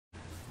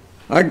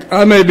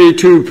I may be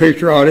too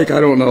patriotic,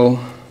 I don't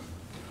know.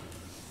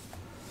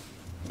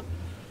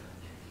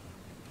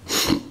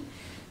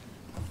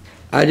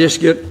 I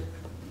just get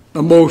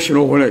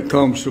emotional when it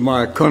comes to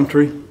my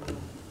country,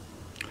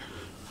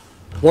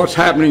 what's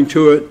happening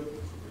to it,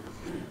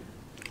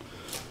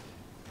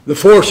 the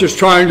forces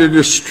trying to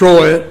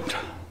destroy it.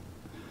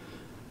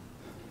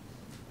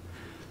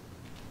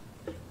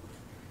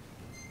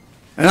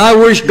 And I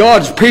wish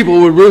God's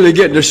people would really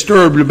get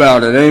disturbed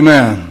about it.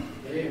 Amen.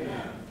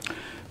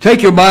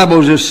 Take your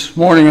Bibles this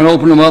morning and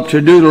open them up to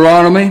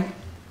Deuteronomy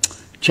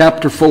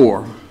chapter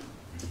 4.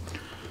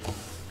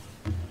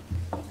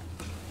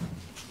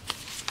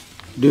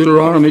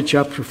 Deuteronomy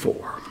chapter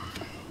 4.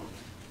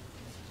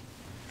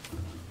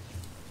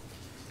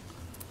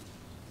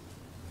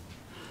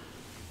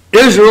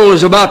 Israel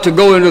is about to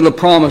go into the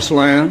promised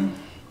land.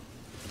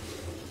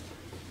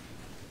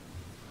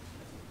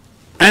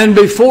 And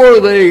before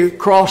they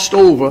crossed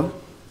over,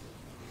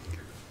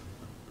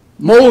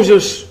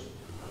 Moses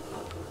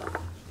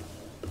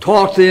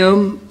taught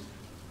them,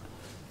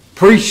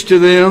 preached to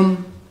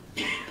them,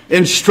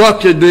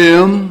 instructed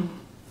them,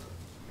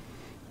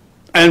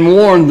 and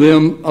warned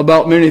them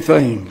about many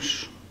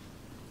things.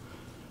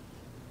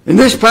 In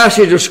this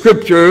passage of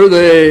Scripture,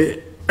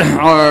 they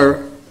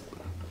are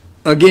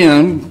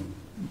again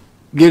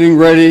getting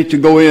ready to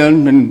go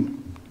in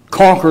and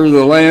conquer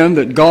the land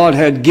that God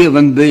had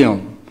given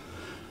them.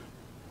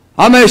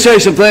 I may say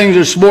some things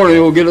this morning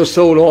that will get us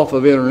thrown off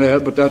of the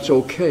internet, but that's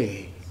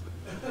okay.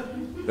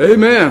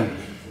 Amen.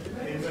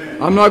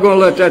 I'm not going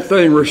to let that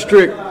thing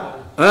restrict.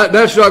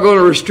 That's not going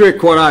to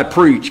restrict what I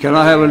preach. Can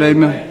I have an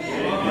amen?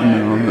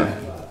 No.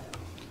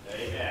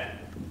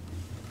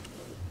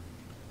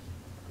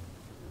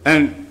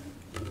 And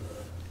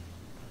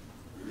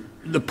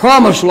the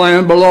promised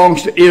land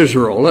belongs to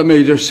Israel. Let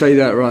me just say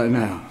that right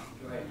now.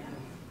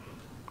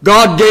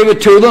 God gave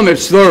it to them.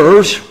 It's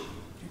theirs.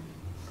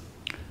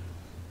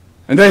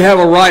 And they have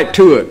a right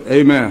to it.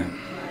 Amen.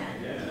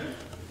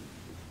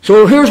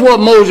 So here's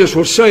what Moses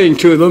was saying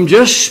to them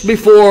just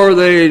before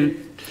they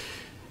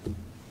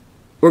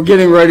were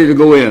getting ready to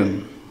go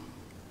in.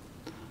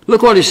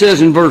 Look what he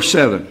says in verse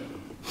 7.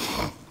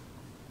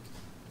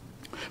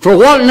 For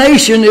what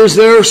nation is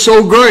there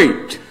so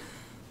great,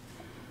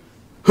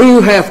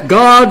 who hath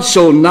God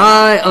so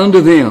nigh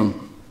unto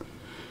them,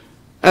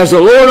 as the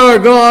Lord our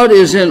God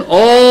is in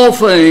all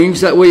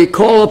things that we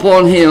call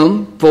upon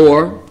him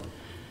for?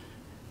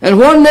 And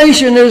what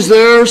nation is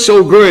there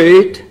so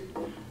great,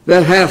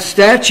 that hath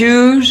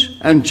statutes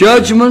and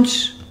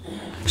judgments,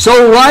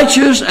 so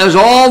righteous as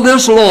all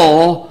this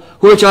law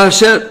which I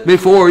set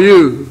before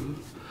you?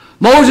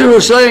 Moses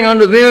was saying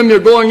unto them, you're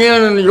going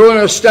in and you're going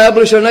to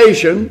establish a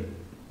nation.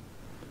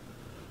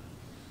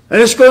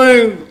 And it's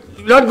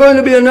not going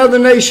to be another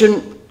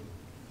nation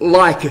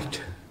like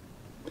it.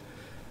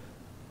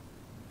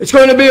 It's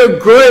going to be a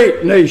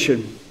great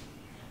nation,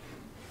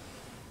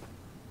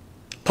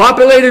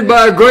 populated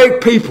by a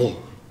great people,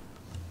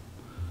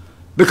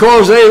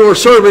 because they were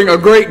serving a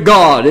great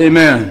God.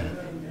 Amen.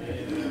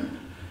 Amen.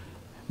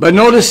 But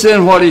notice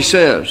then what he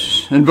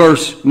says in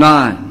verse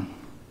 9.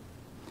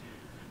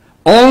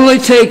 Only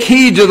take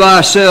heed to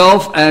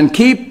thyself and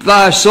keep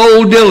thy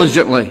soul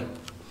diligently,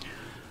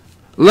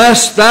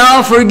 lest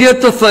thou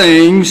forget the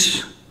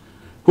things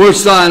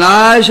which thine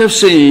eyes have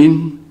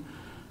seen,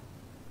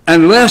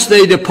 and lest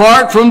they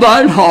depart from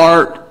thine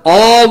heart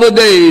all the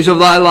days of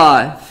thy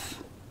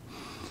life.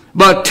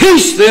 But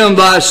teach them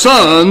thy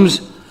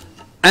sons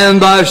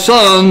and thy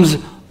sons'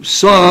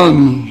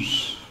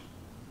 sons.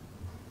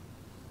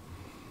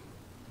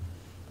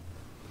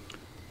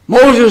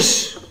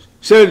 Moses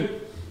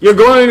said, you're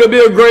going to be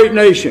a great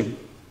nation.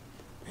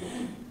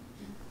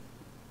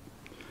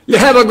 You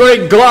have a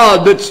great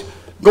God that's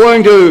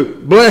going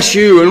to bless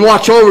you and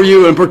watch over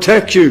you and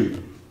protect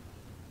you.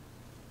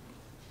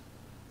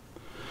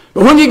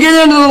 But when you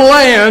get into the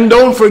land,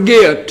 don't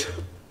forget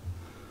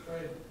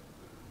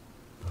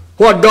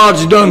what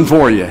God's done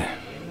for you.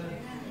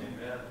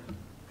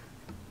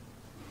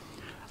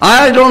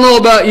 I don't know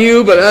about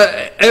you, but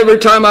every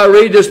time I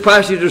read this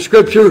passage of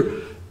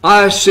Scripture,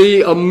 I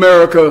see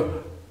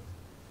America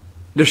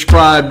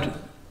described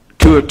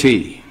to a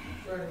T.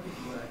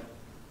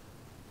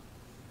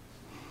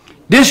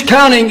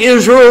 Discounting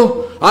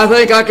Israel, I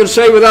think I can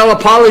say without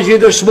apology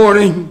this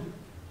morning,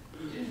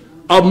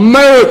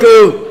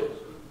 America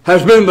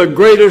has been the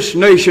greatest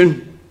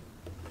nation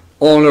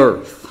on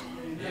earth.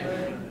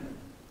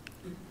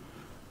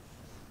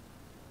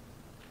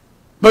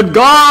 But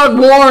God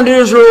warned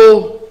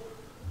Israel,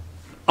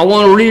 I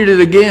want to read it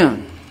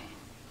again.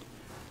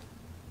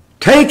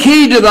 Take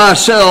heed to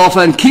thyself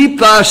and keep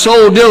thy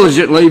soul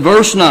diligently,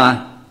 verse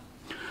 9,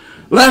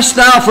 lest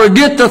thou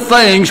forget the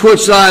things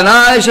which thine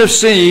eyes have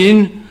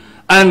seen,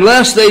 and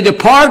lest they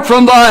depart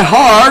from thy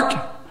heart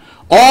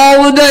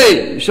all the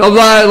days of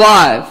thy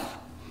life.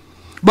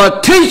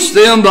 But teach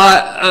them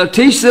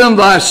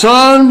thy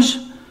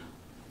sons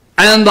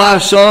and thy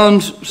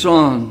sons'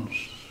 sons.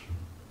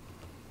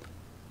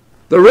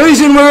 The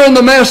reason we're in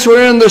the mess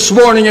we're in this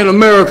morning in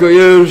America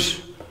is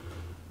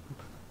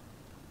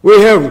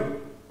we have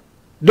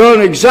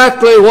done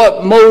exactly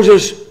what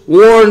Moses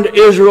warned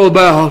Israel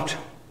about.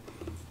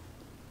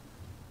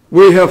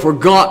 We have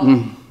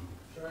forgotten.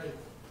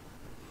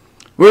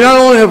 We not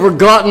only have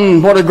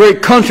forgotten what a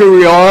great country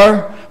we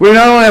are, we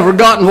not only have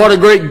forgotten what a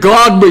great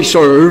God we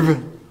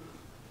serve,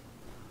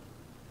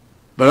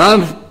 but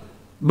I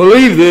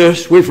believe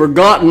this, we've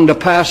forgotten to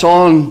pass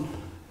on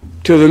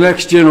to the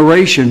next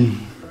generation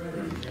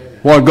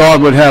what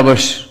God would have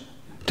us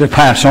to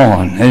pass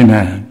on.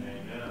 Amen.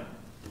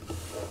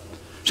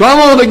 So I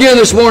want to begin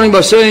this morning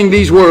by saying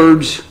these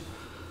words.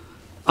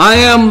 I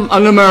am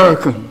an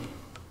American.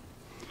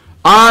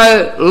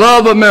 I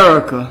love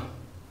America.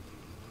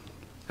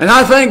 And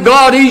I thank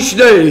God each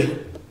day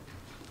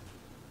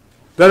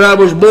that I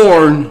was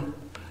born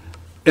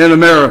in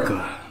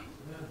America.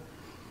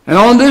 And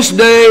on this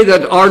day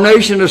that our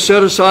nation has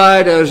set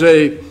aside as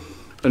a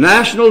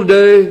national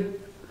day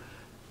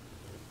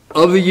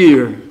of the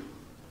year,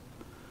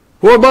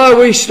 whereby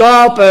we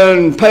stop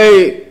and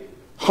pay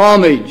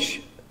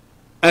homage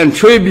and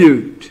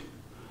tribute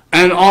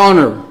and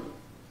honor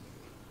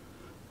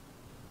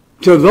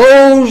to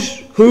those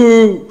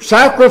who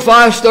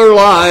sacrificed their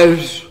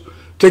lives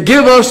to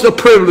give us the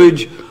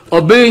privilege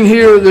of being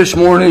here this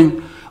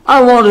morning,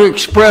 I want to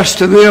express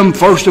to them,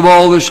 first of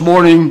all, this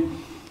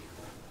morning,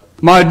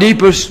 my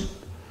deepest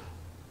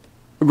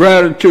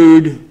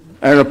gratitude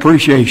and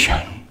appreciation.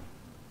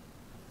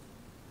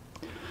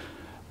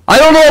 I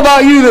don't know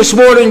about you this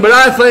morning, but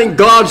I thank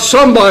God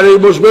somebody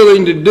was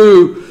willing to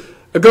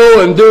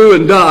go and do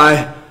and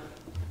die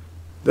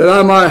that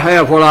I might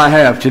have what I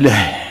have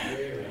today.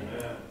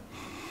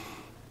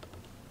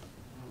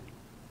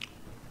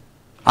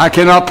 I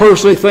cannot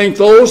personally thank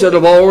those that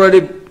have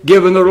already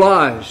given their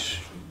lives.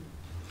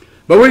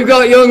 But we've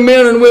got young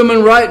men and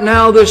women right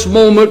now, this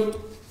moment,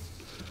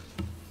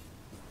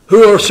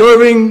 who are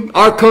serving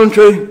our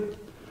country.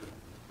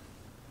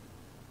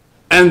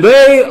 And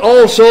they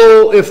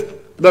also,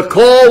 if the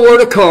call were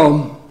to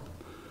come,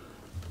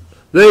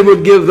 they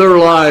would give their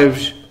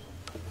lives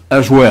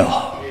as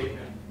well.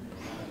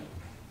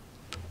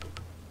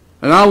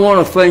 And I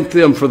want to thank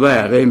them for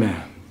that.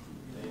 Amen.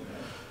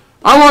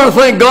 I want to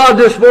thank God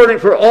this morning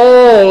for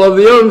all of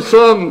the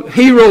unsung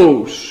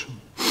heroes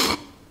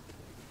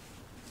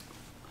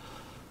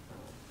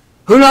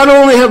who not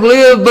only have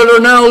lived but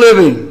are now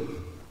living,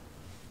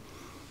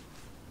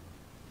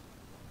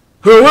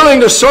 who are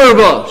willing to serve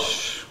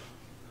us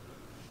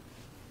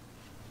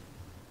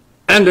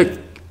and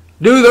to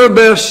do their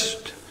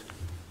best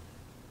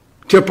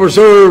to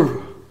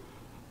preserve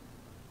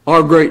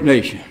our great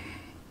nation.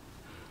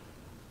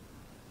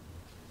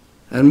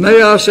 And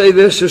may I say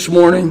this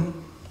morning,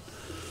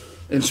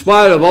 in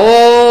spite of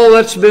all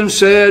that's been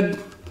said,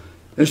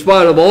 in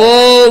spite of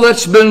all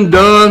that's been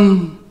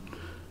done,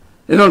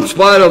 and in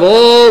spite of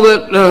all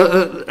that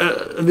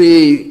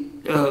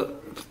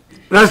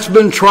that's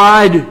been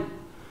tried,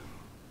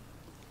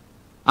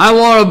 I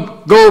want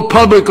to go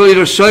publicly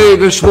to say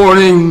this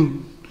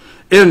morning,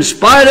 in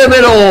spite of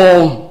it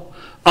all,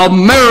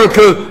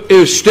 America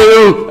is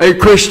still a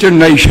Christian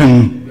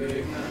nation.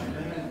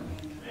 Amen.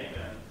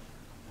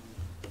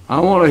 I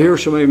want to hear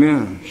some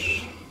amens.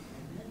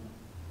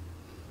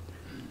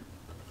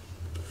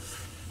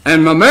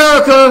 And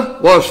America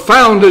was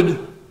founded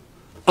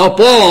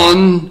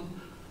upon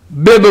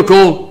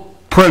biblical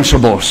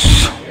principles.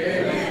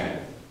 Amen.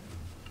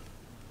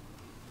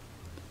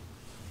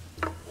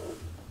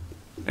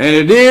 And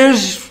it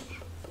is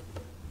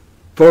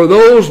for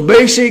those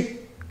basic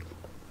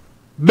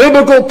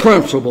biblical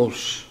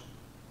principles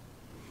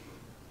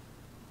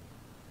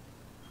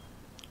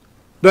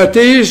that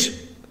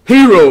these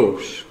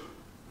heroes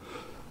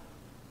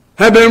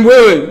have been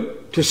willing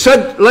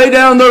to lay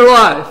down their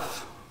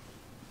life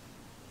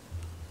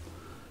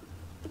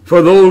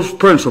for those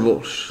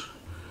principles.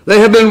 They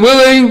have been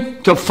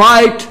willing to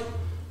fight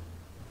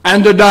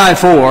and to die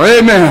for.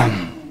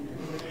 Amen.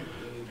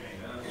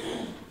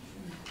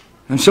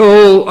 And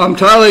so I'm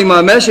titling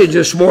my message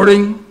this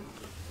morning,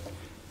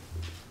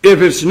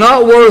 if it's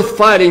not worth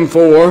fighting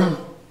for,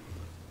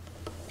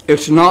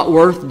 it's not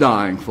worth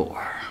dying for.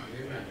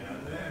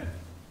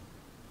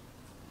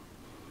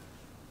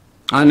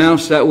 I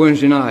announced that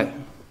Wednesday night.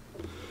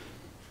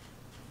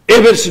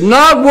 If it's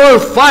not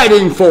worth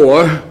fighting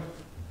for,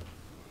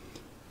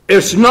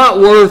 it's not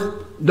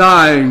worth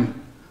dying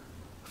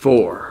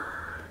for.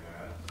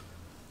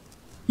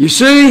 You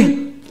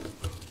see,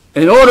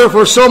 in order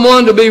for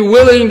someone to be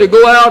willing to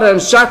go out and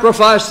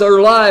sacrifice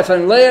their life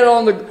and lay it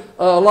on the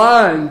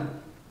line,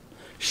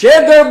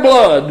 shed their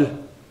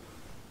blood,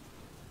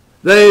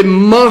 they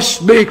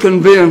must be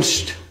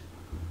convinced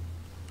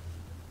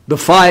the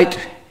fight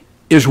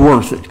is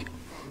worth it.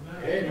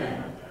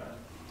 Amen.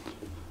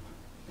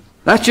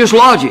 That's just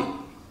logic.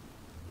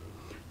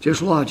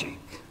 Just logic.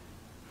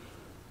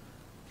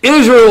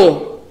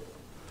 Israel,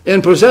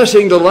 in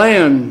possessing the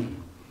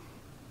land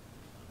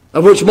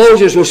of which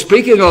Moses was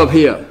speaking of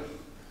here,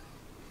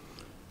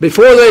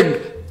 before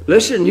they,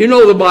 listen, you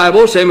know the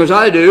Bible, same as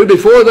I do,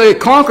 before they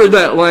conquered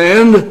that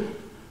land,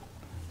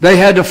 they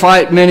had to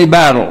fight many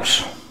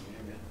battles.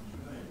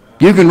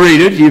 You can read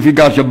it if you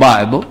got your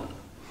Bible.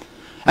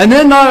 And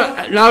then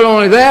not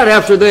only that,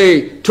 after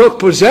they took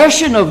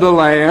possession of the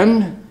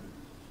land,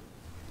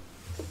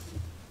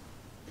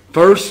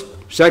 1st,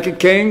 2nd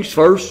Kings,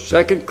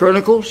 1st, 2nd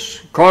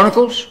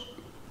Chronicles.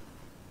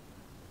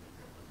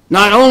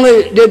 Not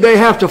only did they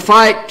have to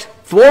fight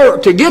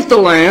to get the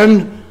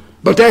land,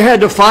 but they had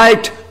to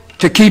fight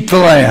to keep the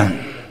land.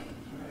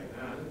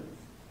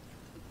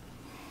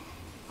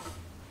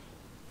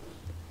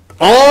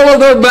 All of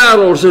their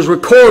battles is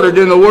recorded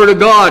in the Word of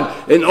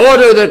God in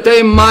order that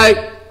they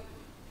might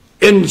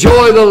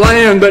enjoy the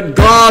land that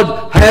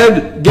God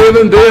had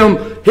given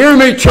them. Hear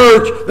me,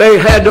 church, they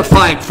had to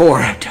fight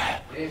for it.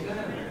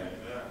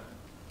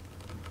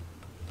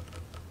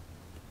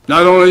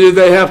 Not only did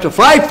they have to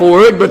fight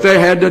for it, but they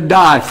had to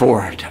die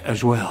for it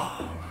as well.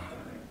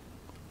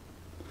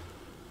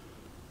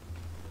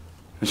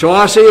 And so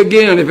I say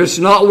again, if it's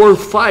not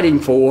worth fighting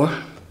for,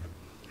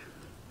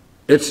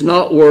 it's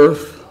not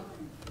worth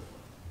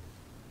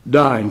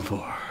dying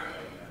for.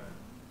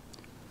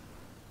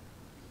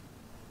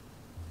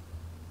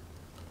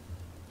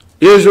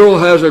 Israel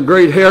has a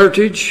great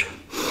heritage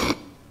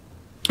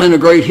and a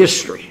great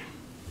history.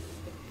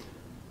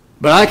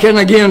 But I can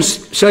again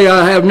say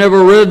I have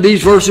never read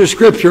these verses of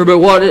Scripture, but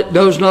what it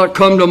does not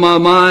come to my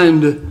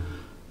mind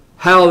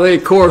how they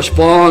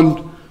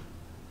correspond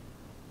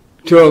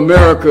to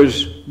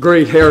America's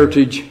great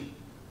heritage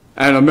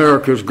and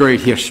America's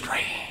great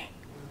history.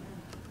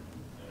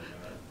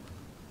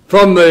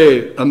 From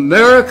the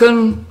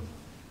American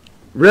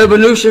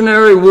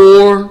Revolutionary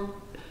War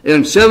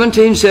in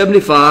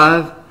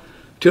 1775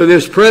 to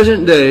this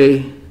present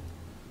day,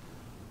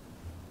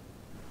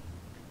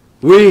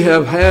 we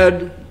have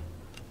had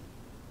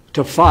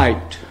to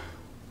fight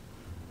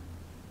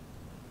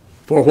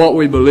for what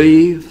we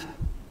believe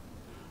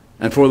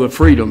and for the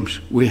freedoms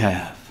we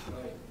have.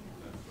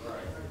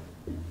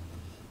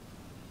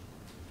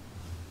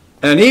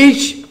 And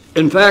each,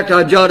 in fact,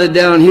 I jotted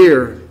down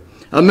here,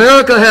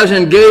 America has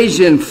engaged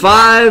in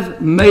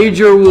 5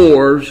 major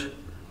wars,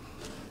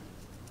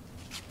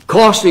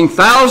 costing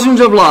thousands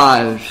of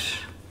lives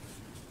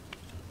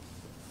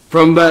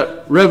from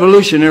that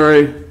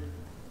Revolutionary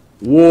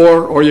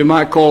War, or you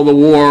might call the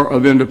War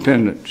of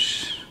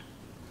Independence.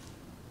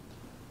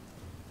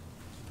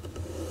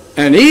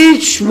 And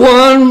each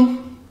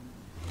one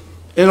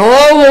in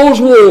all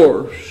those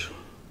wars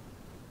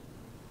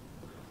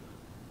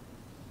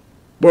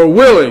were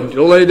willing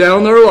to lay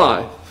down their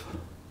life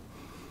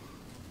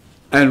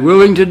and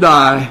willing to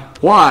die.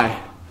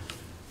 Why?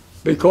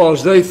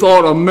 Because they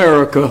thought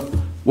America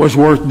was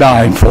worth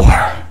dying for.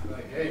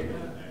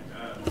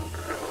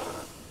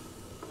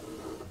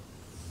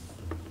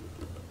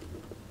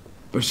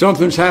 But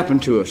something's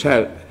happened to us,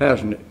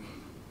 hasn't it?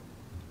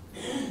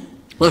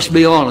 Let's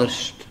be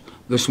honest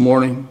this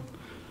morning.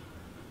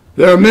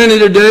 There are many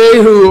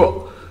today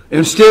who,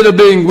 instead of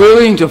being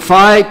willing to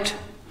fight,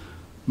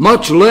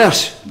 much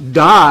less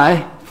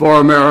die for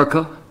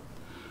America,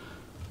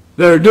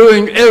 they're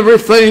doing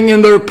everything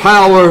in their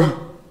power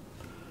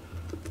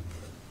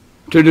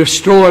to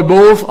destroy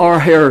both our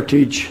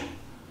heritage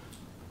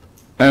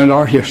and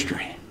our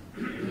history.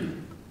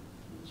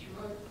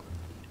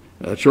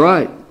 That's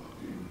right.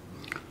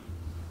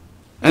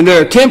 And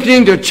they're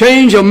attempting to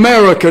change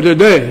America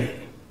today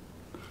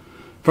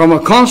from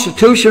a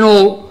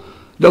constitutional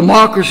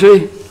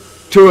democracy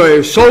to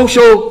a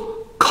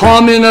social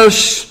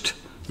communist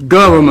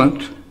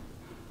government.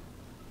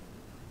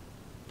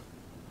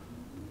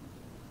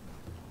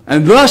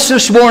 And thus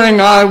this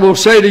morning I will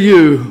say to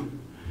you,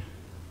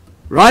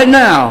 right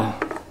now,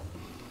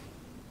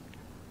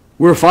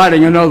 we're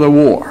fighting another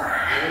war.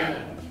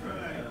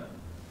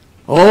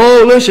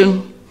 Oh,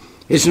 listen,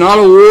 it's not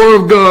a war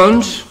of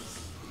guns.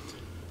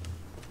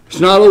 It's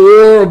not a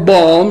war of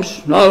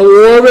bombs, not a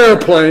war of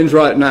airplanes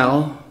right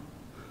now,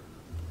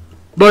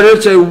 but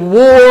it's a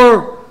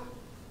war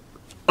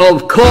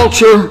of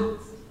culture.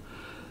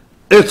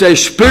 It's a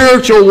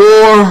spiritual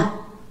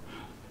war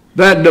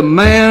that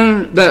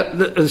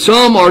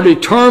some are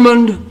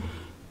determined,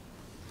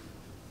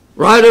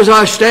 right as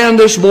I stand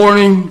this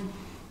morning,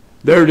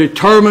 they're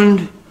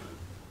determined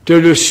to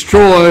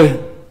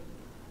destroy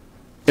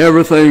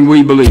everything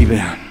we believe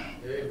in.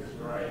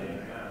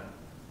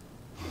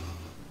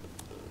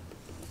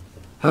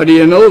 How do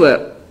you know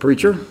that,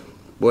 preacher?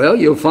 Well,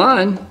 you'll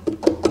find.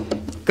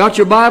 Got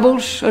your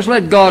Bibles? Let's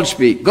let God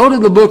speak. Go to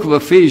the book of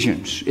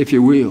Ephesians, if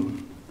you will.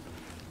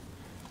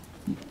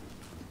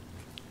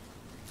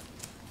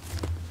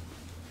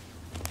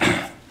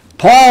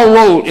 Paul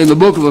wrote in the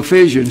book of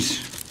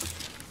Ephesians,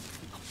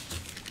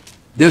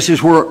 this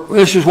is what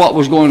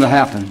was going to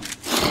happen.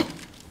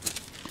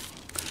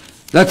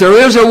 That there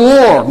is a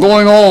war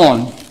going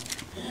on.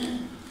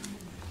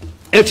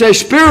 It's a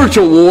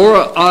spiritual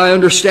war, I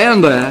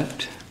understand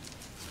that.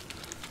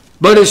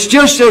 But it's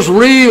just as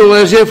real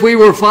as if we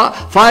were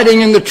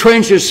fighting in the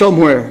trenches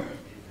somewhere.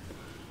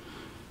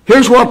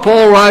 Here's what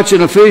Paul writes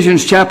in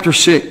Ephesians chapter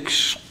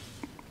 6.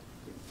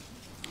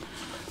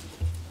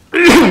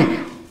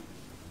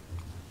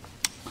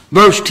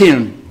 Verse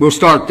 10, we'll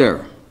start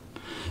there.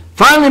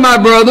 Finally, my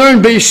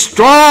brethren, be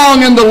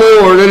strong in the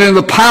Lord and in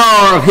the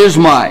power of his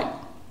might.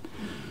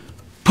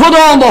 Put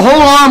on the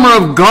whole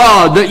armor of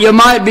God, that you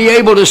might be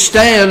able to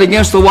stand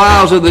against the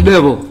wiles of the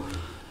devil.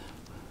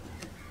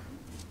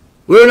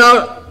 We're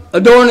not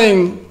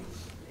adorning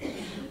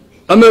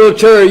a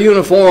military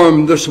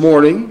uniform this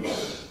morning,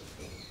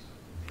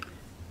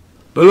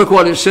 but look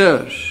what it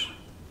says.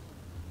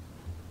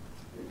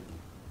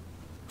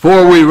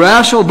 For we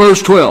wrestle,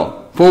 verse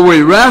 12, for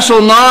we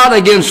wrestle not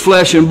against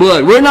flesh and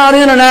blood. We're not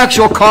in an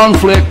actual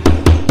conflict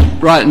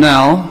right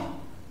now,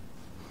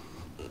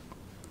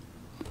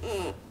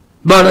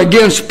 but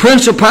against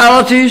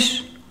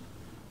principalities,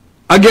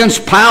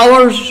 against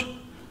powers,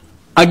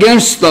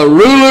 against the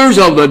rulers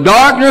of the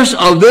darkness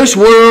of this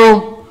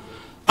world,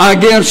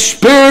 against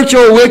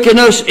spiritual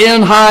wickedness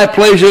in high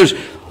places.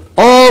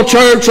 Oh,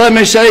 church, let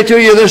me say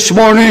to you this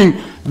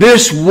morning,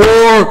 this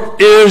war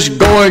is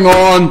going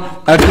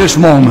on at this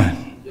moment.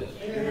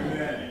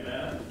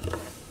 Amen.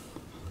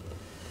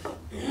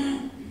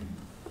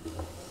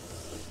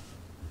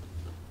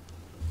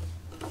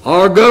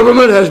 Our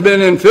government has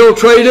been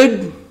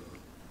infiltrated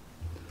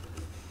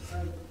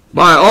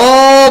by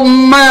all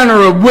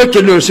manner of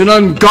wickedness and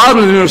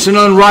ungodliness and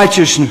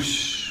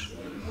unrighteousness.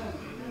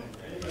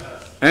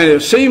 And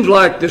it seems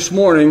like this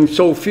morning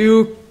so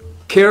few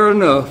care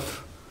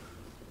enough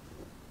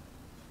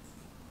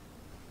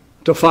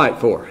to fight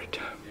for it.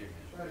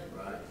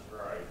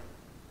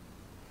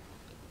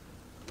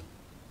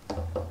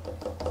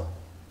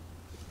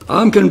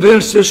 I'm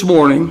convinced this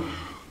morning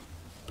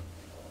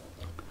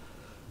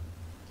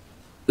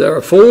there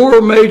are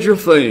four major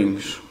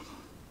things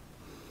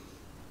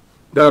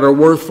that are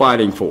worth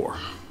fighting for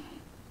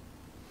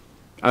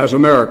as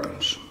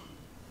Americans,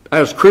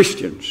 as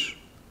Christians,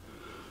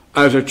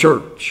 as a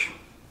church.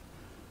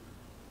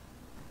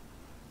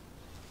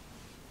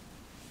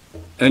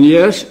 And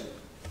yes,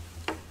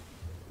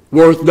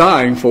 worth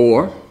dying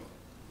for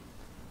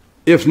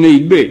if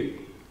need be.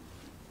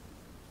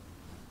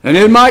 And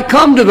it might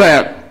come to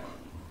that.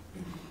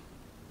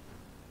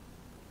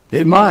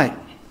 It might.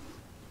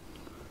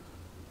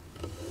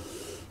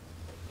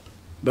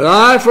 But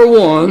I, for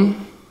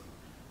one,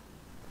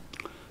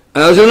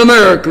 as an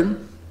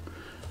American,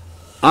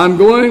 I'm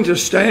going to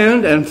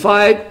stand and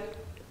fight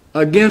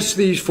against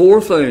these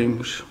four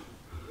things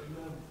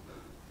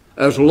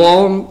as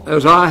long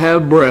as I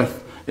have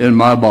breath in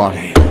my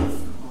body.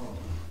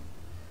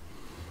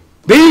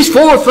 These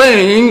four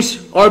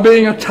things are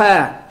being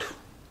attacked.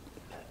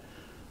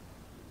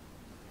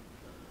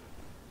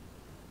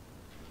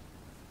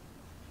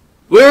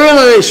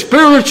 We're in a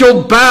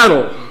spiritual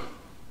battle.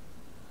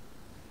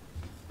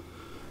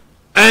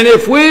 And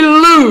if we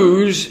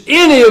lose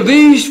any of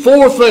these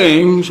four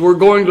things, we're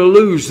going to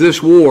lose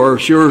this war,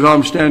 sure as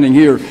I'm standing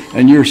here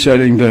and you're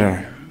sitting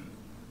there.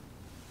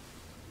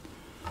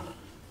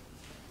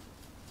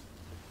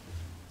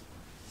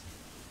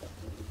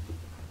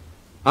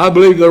 I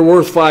believe they're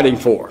worth fighting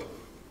for.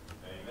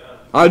 Amen.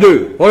 I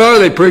do. What are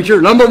they,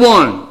 preacher? Number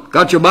one,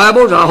 got your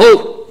Bibles? I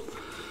hope.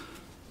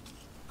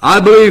 I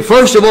believe,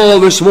 first of all,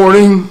 this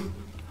morning,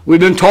 we've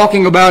been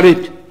talking about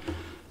it,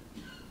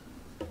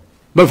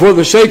 but for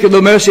the sake of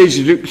the message,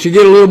 to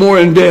get a little more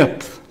in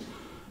depth,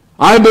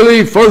 I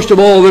believe, first of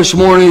all, this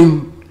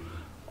morning,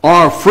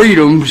 our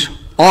freedoms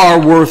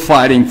are worth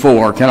fighting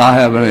for. Can I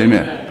have an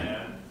amen?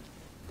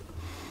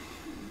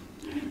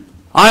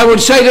 I would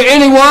say to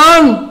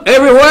anyone,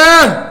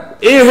 everywhere,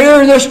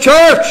 here in this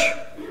church,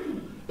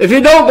 if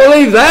you don't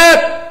believe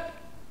that,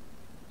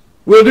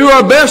 we'll do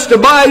our best to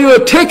buy you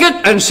a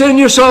ticket and send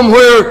you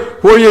somewhere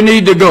where you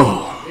need to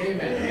go.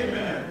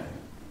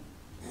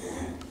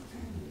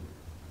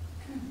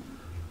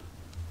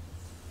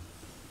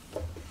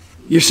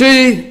 You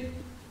see,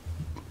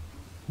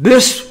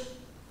 this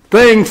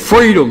thing,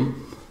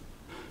 freedom,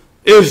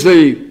 is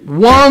the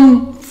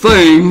one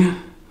thing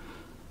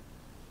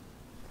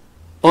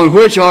on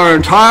which our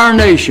entire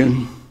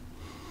nation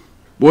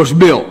was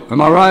built.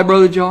 Am I right,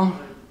 Brother John?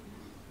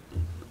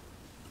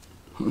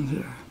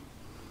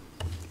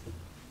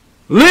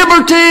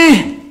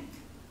 Liberty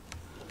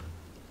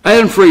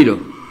and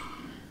freedom.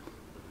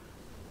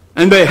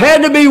 And they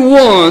had to be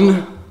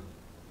won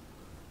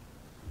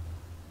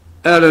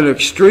at an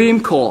extreme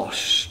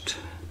cost.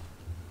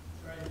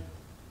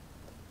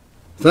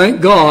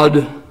 Thank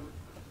God,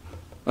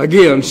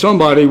 again,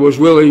 somebody was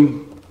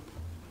willing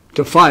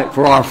to fight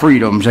for our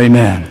freedoms.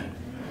 Amen.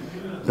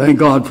 Thank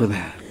God for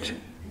that.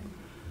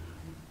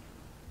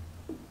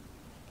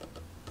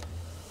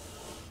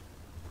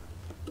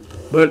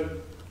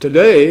 But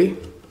today,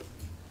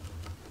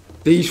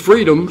 these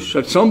freedoms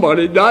that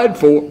somebody died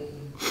for,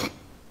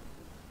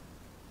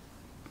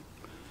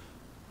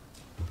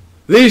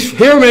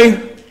 hear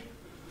me,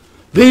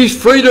 these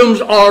freedoms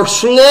are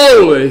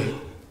slowly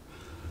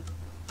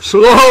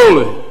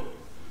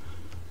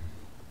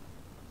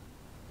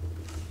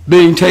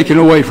being taken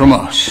away from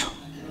us.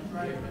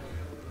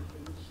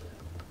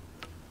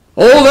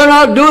 Oh, they're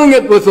not doing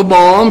it with the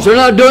bombs. They're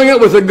not doing it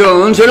with the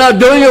guns. They're not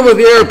doing it with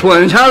the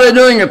airplanes. How are they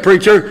doing it,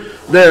 preacher?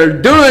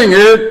 They're doing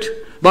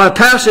it by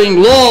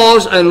passing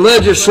laws and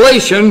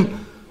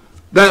legislation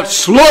that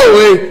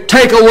slowly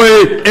take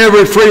away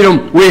every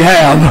freedom we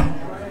have.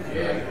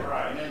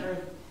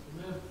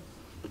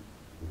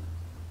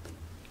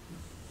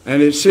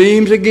 And it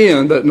seems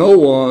again that no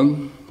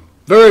one,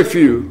 very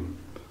few,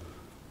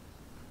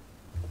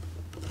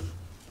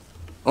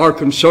 are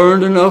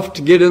concerned enough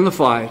to get in the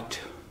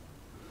fight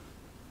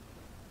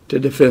to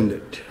defend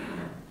it.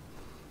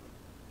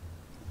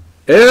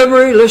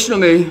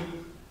 Listen to me,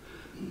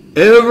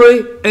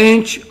 every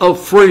inch of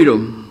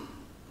freedom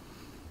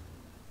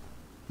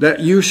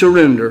that you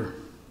surrender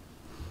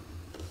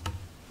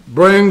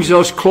brings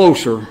us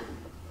closer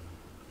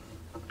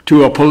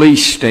to a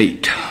police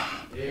state.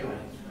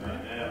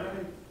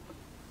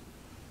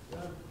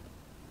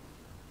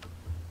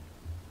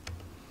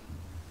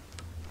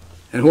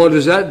 And what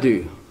does that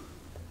do?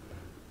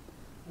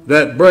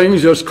 That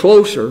brings us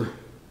closer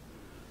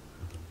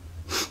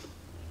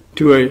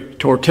to a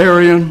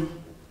totalitarian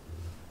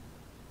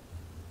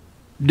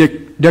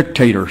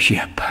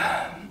dictatorship.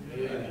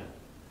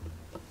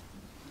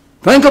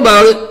 Think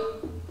about it.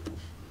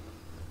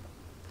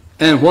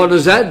 And what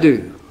does that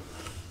do?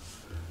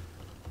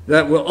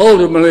 That will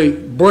ultimately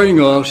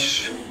bring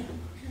us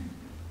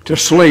to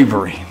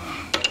slavery.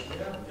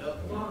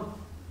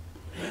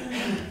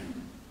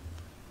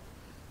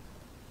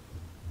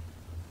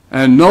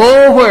 And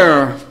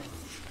nowhere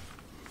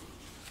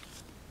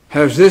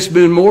has this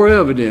been more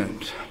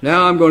evident.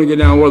 Now I'm going to get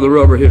down where the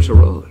rubber hits the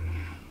road.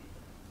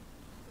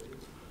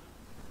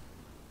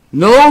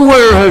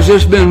 Nowhere has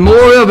this been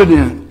more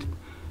evident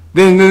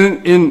than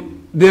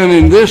in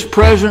this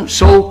present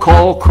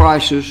so-called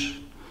crisis.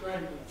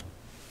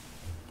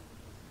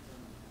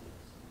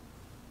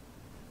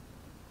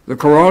 The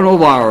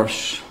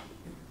coronavirus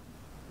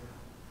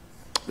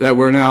that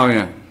we're now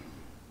in.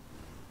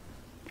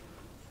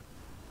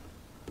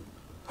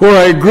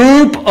 Where a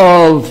group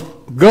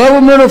of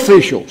government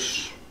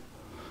officials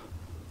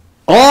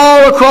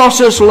all across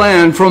this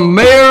land, from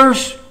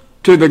mayors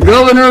to the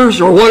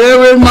governors or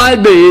whatever it might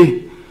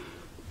be,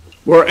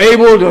 were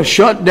able to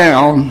shut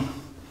down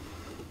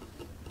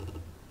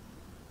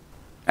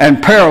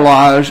and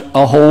paralyze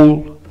a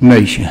whole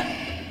nation.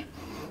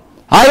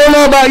 I don't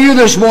know about you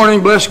this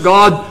morning, bless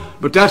God,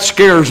 but that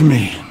scares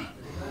me.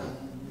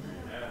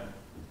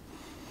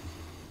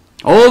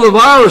 Oh, the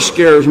virus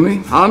scares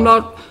me.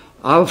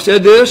 I've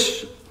said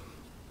this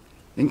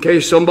in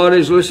case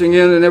somebody's listening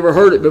in and never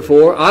heard it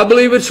before. I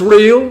believe it's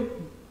real.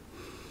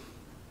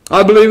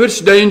 I believe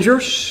it's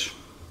dangerous.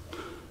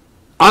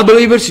 I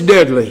believe it's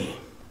deadly.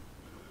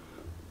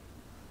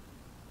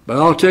 But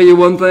I'll tell you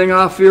one thing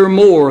I fear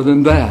more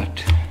than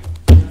that.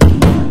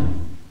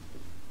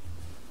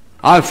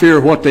 I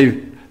fear what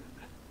they've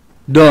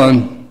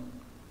done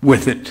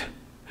with it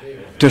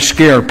to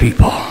scare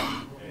people.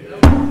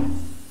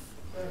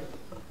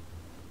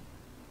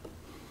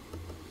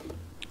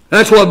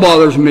 That's what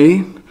bothers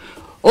me.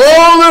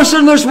 Oh,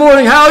 listen this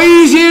morning, how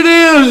easy it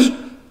is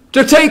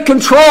to take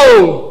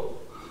control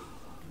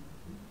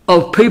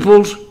of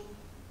people's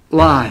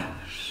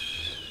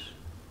lives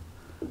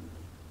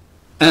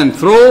and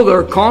throw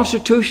their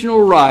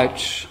constitutional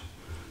rights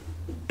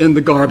in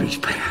the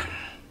garbage pan.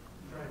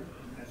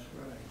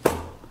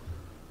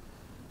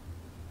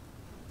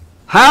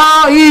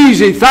 How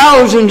easy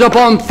thousands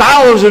upon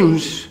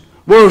thousands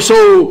were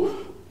so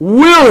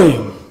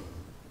willing.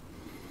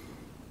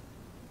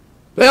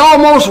 They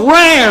almost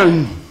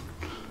ran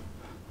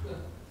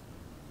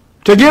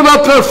to give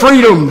up their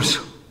freedoms.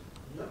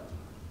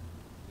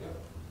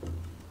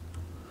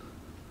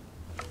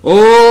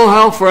 Oh,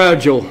 how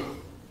fragile.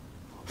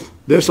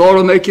 This ought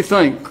to make you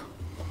think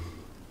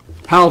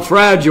how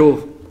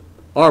fragile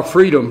our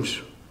freedoms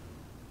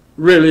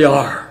really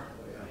are.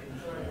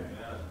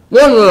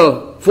 One of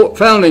the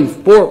founding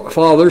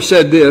fathers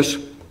said this.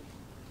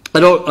 I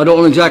don't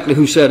know exactly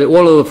who said it.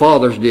 One of the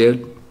fathers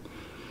did.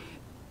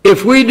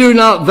 If we do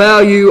not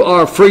value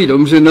our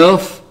freedoms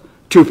enough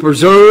to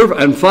preserve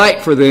and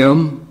fight for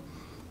them,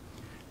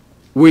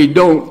 we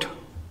don't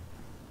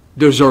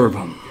deserve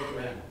them.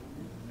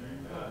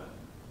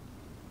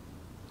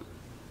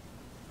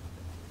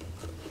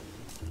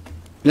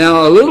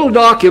 Now, a little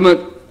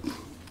document,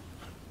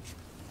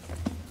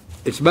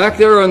 it's back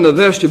there in the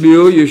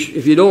vestibule.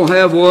 If you don't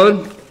have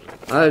one,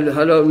 I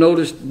don't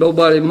notice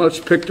nobody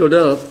much picked it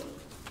up.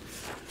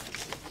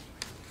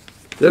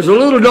 There's a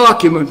little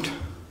document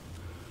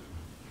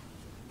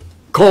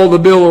called the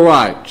Bill of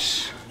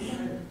Rights.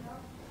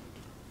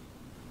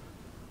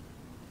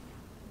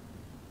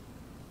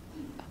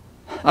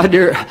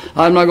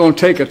 I'm not going to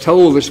take a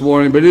toll this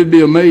morning, but it'd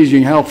be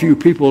amazing how few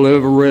people have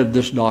ever read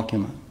this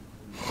document.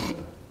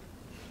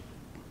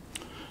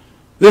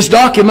 This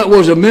document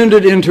was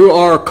amended into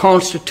our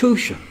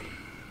Constitution.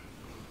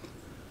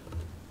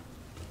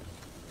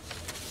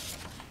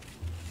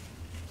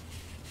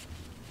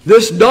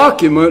 This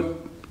document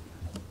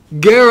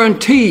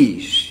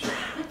guarantees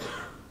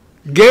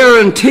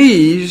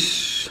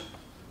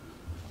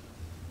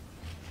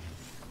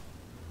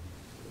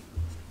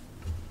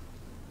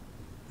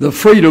the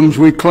freedoms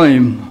we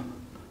claim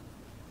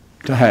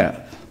to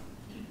have.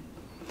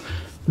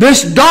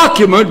 This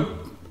document,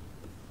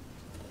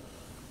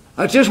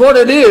 that's just what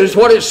it is,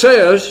 what it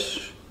says.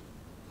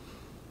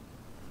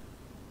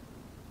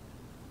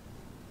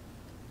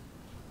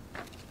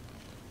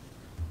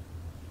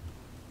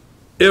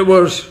 It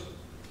was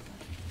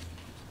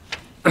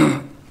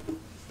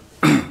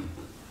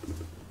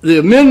the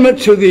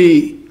amendment to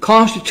the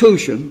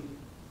Constitution,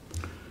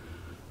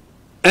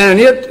 and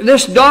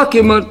this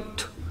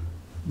document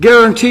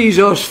guarantees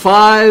us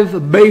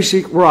 5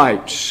 basic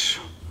rights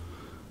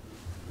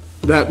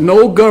that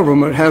no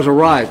government has a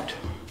right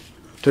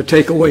to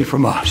take away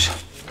from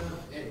us.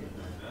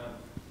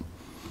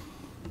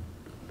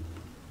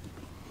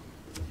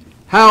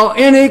 How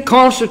any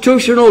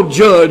constitutional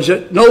judge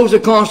that knows the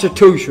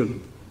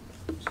Constitution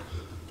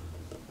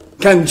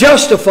can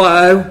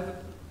justify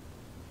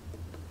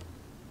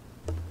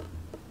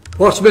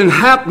what's been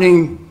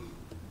happening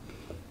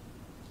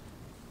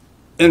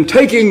in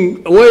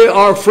taking away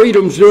our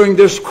freedoms during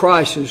this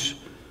crisis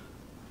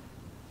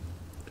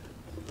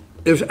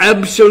is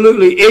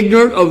absolutely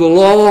ignorant of the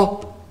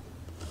law,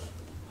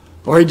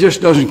 or he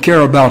just doesn't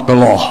care about the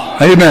law.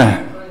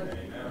 Amen.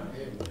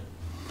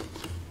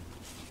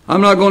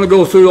 I'm not going to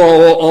go through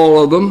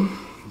all of them,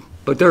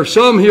 but there's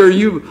some here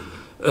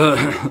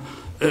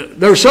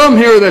there's some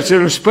here that's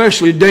in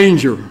especially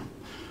danger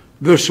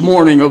this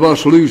morning of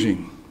us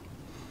losing.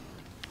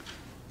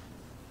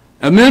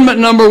 Amendment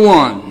number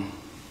 1,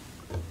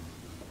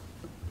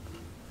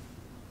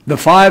 the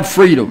 5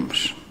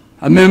 freedoms.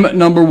 Amendment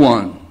number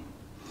 1.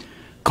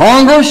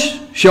 Congress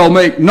shall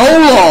make no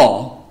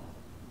law.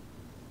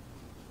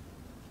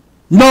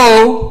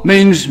 No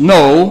means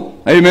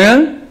no.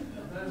 Amen?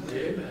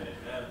 Amen.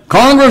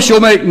 Congress shall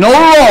make no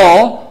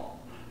law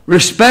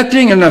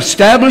respecting an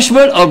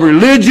establishment of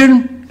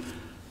religion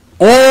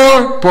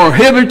or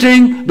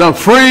prohibiting the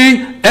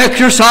free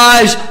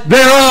exercise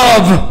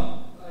thereof.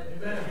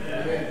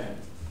 Amen.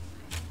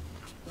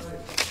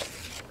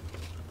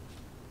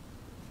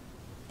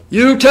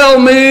 You tell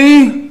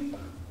me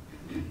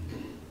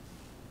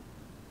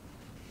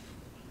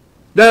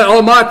that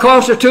on my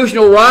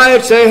constitutional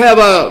rights, they have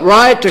a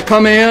right to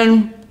come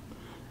in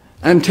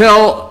and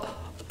tell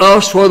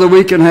us whether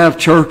we can have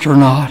church or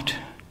not.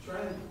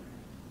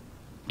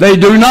 They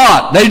do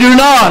not. They do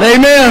not.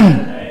 Amen.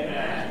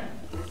 Amen.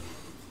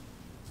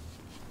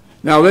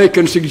 Now they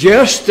can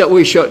suggest that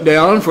we shut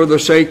down for the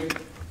sake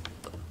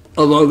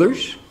of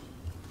others.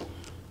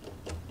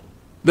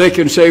 They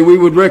can say we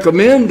would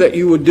recommend that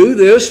you would do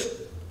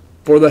this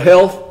for the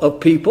health of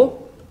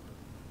people.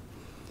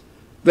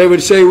 They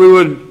would say we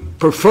would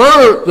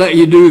prefer that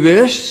you do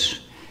this.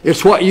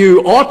 It's what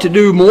you ought to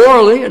do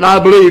morally, and I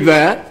believe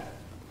that.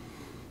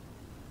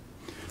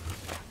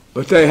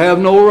 But they have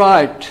no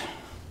right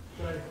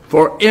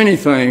for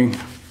anything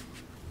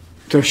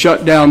to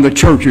shut down the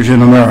churches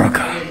in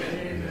America.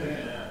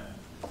 Amen.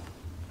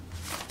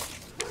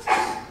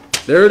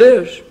 There it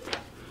is.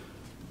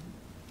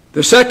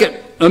 The Second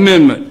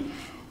Amendment.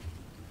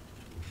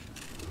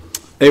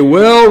 A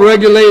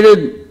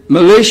well-regulated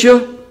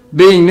militia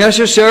being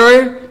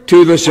necessary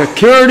to the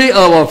security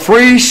of a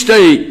free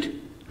state.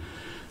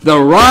 The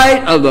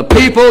right of the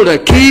people to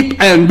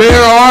keep and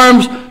bear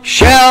arms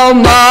shall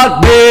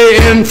not be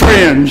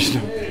infringed.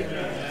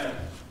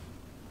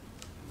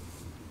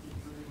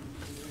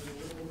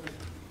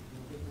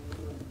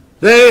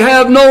 They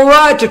have no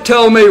right to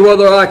tell me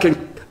whether I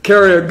can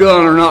carry a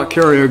gun or not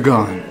carry a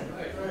gun.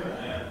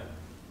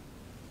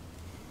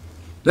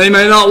 They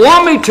may not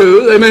want me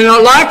to. They may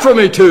not like for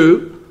me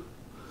to.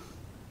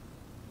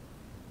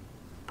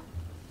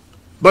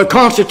 But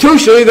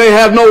constitutionally, they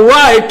have no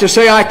right to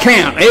say I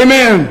can't.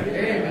 Amen.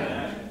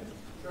 Amen.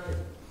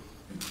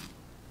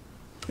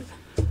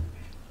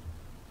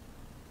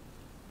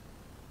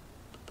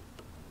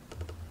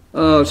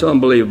 Oh, it's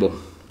unbelievable.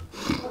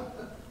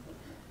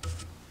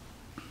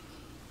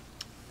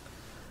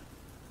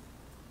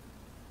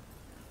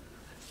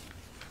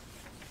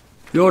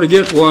 You ought to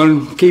get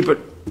one, keep it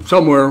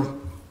somewhere,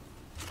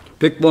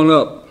 pick one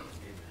up.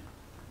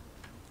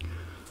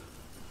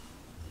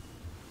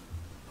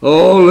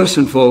 Oh,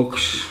 listen,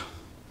 folks.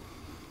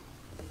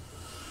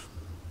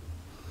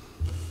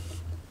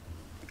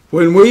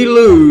 When we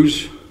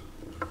lose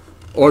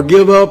or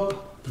give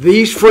up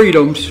these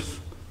freedoms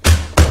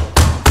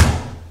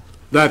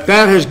that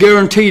has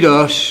guaranteed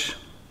us,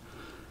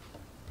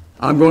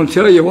 I'm going to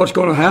tell you what's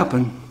going to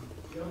happen.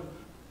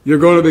 You're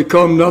going to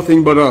become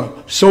nothing but a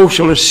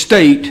socialist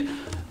state,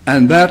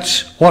 and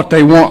that's what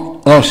they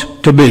want us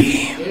to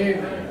be.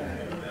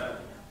 Amen.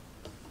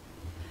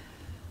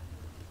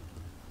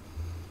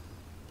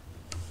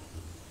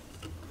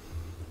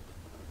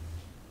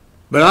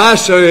 But I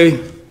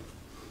say,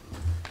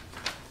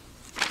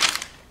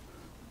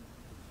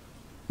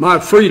 my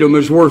freedom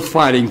is worth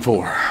fighting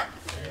for.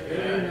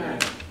 Amen.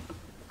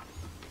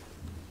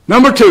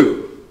 Number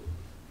 2,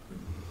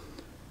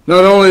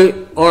 not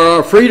only are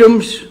our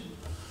freedoms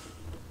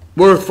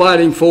worth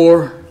fighting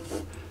for,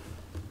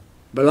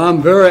 but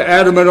I'm very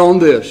adamant on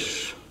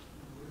this.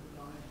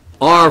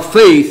 Our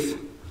faith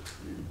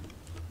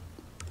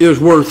is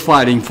worth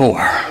fighting for.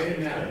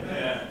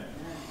 Amen.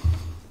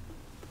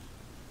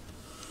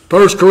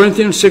 1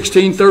 Corinthians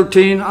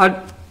 16:13.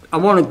 I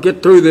want to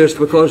get through this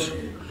because,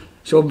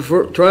 so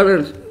try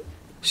to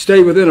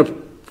stay within a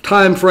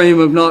time frame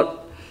of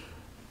not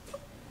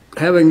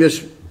having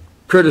this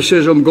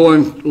criticism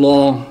going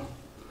long.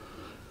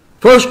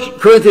 1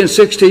 Corinthians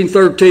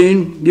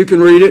 16:13, you can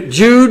read it.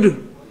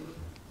 Jude,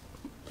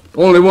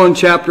 only one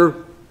chapter,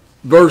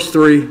 verse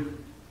 3,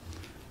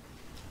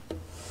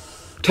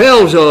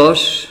 tells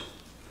us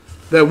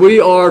that we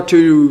are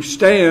to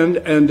stand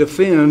and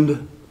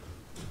defend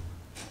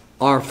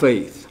our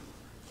faith.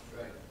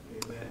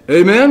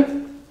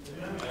 Amen?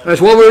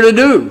 That's what we're to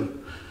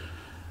do.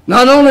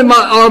 Not only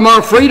are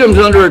my freedoms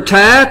under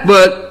attack,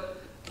 but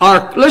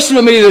listen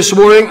to me this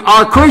morning,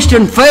 our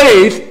Christian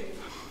faith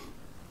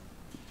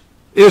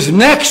is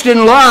next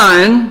in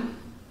line,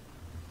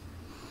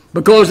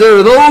 because there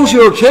are those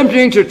who are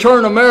attempting to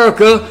turn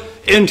America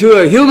into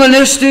a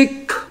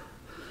humanistic,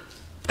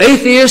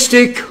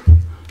 atheistic,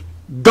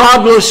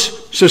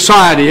 godless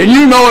society. And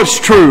you know it's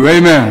true.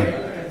 Amen.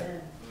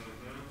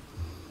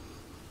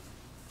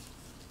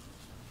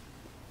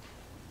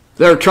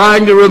 They're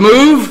trying to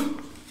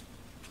remove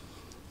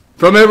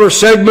from every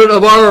segment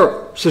of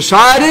our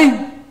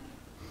society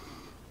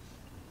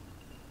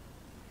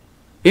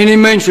any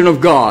mention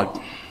of God.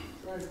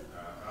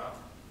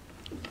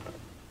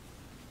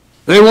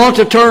 They want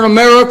to turn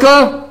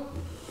America,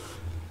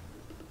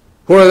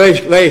 where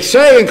they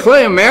say and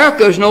claim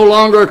America is no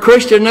longer a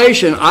Christian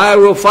nation. I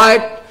will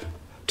fight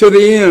to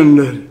the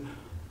end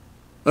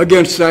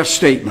against that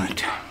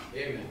statement.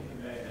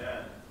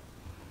 Amen.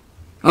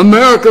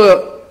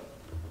 America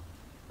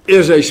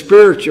is a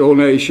spiritual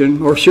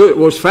nation, or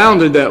was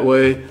founded that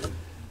way.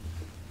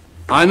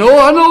 I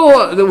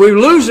know that we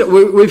lose it.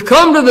 We've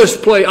come to this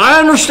place. I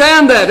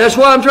understand that. That's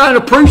why I'm trying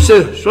to preach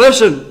this.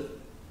 Listen,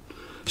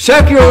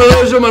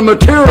 secularism and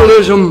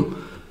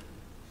materialism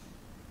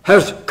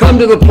has come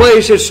to the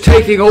place it's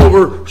taking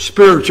over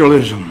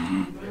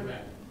spiritualism.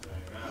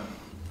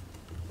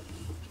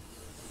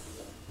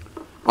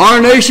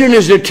 Our nation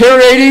is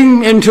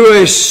deteriorating into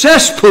a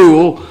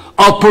cesspool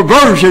of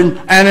perversion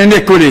and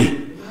iniquity.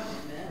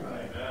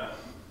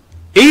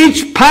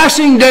 Each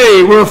passing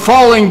day we're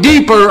falling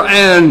deeper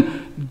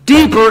and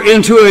deeper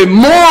into a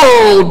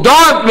moral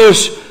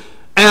darkness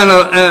and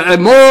a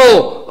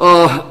moral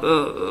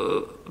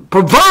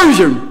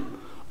perversion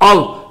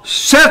of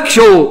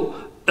sexual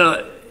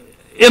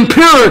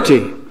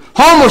impurity,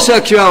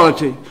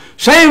 homosexuality,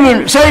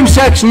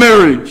 same-sex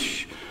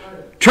marriage,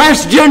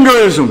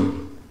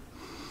 transgenderism.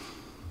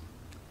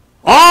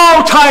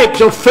 All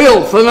types of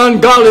filth and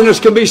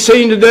ungodliness can be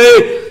seen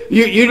today.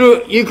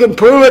 You can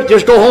prove it.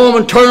 Just go home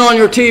and turn on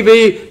your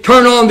TV,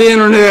 turn on the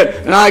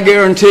internet, and I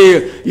guarantee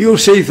you, you'll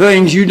see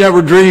things you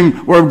never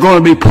dreamed were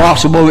going to be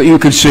possible that you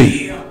could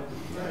see.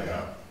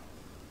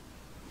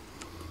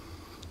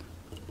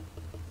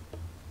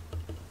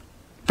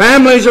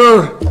 Families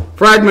are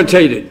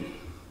fragmented.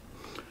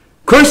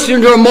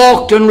 Christians are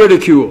mocked and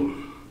ridiculed.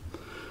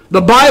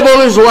 The Bible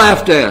is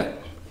laughed at.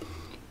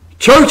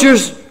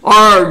 Churches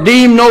are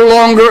deemed no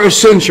longer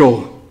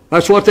essential.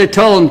 That's what they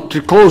tell them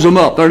to close them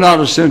up. They're not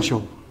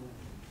essential.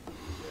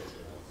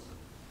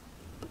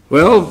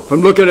 Well, if I'm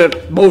looking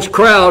at most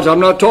crowds, I'm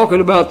not talking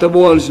about the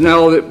ones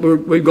now that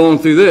we've gone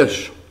through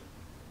this.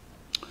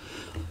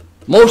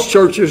 Most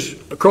churches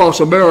across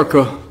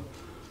America,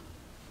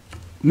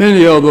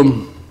 many of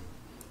them,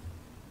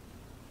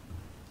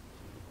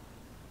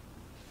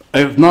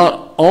 if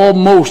not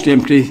almost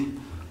empty,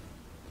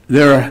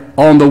 they're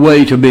on the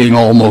way to being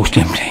almost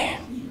empty.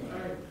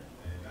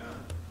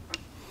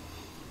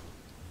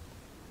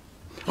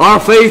 Our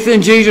faith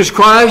in Jesus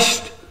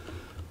Christ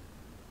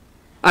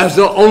as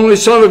the only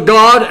Son of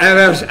God,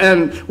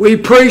 and we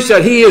preach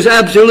that He is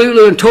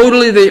absolutely and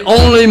totally the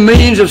only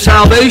means of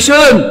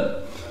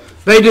salvation.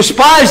 They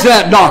despise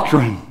that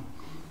doctrine.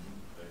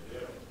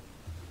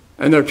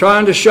 And they're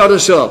trying to shut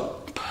us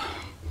up.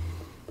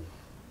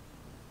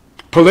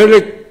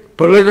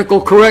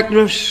 Political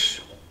correctness,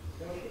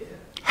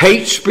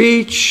 hate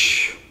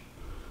speech,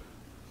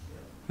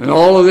 and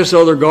all of this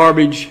other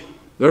garbage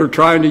they're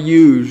trying to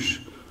use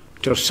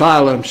to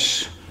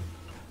silence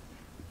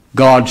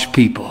God's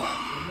people.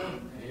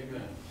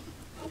 Amen.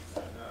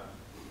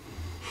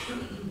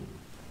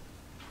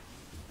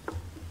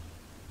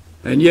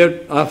 And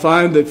yet I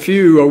find that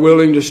few are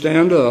willing to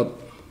stand up,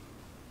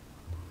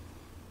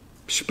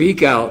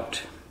 speak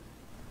out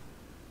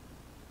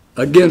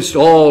against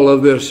all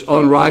of this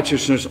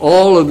unrighteousness,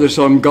 all of this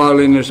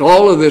ungodliness,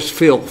 all of this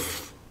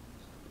filth.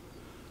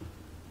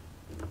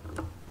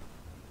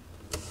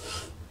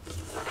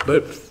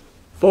 But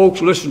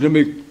folks, listen to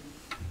me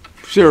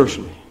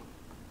seriously.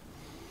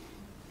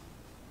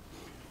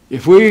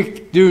 If we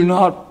do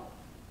not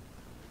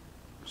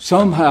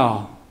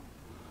somehow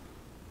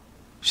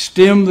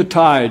stem the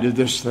tide of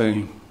this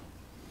thing,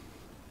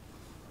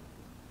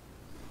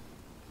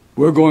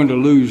 we're going to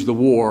lose the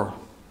war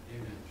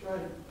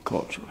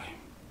culturally.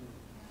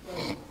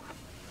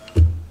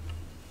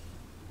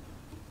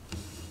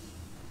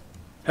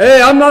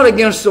 Hey, I'm not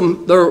against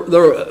them.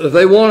 If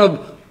they want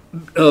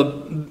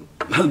to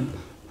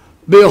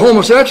be a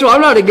homosexual.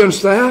 I'm not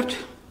against that.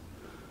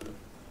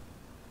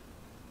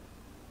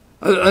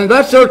 And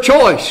that's their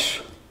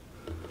choice.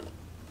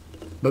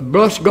 But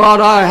bless God,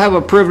 I have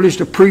a privilege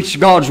to preach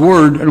God's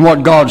Word and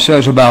what God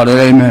says about it.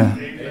 Amen.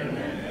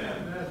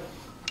 Amen.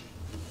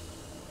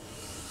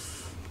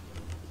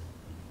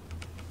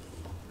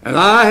 And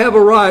I have a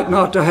right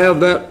not to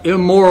have that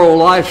immoral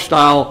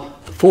lifestyle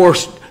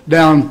forced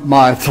down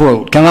my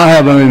throat. Can I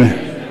have an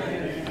amen?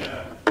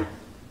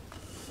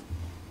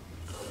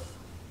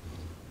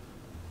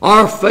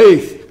 Our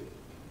faith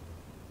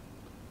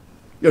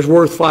is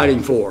worth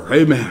fighting for.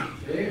 Amen.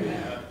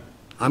 Amen.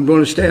 I'm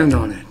going to stand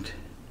on it.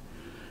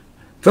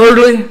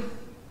 Thirdly,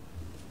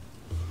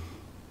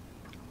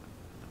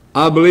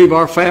 I believe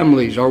our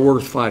families are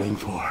worth fighting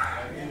for.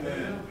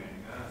 Amen.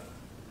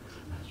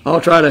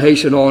 I'll try to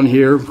hasten on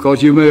here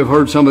because you may have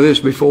heard some of this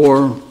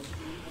before.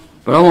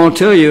 But I want to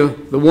tell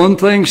you, the one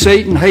thing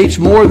Satan hates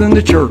more than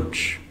the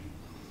church,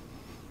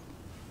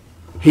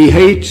 he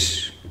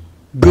hates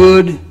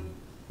good,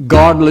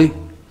 godly,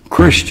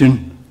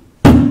 Christian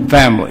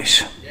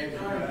families.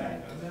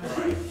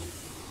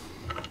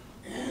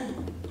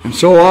 And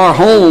so our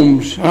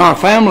homes and our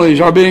families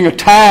are being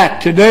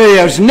attacked today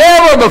as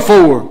never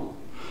before.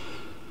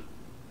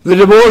 The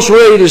divorce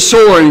rate is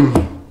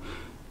soaring.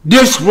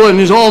 Discipline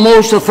is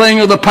almost a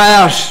thing of the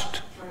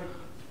past.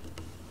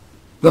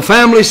 The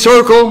family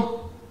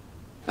circle,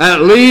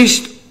 at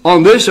least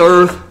on this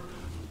earth,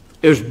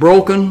 is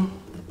broken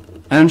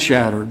and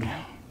shattered.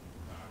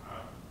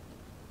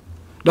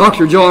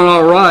 Dr. John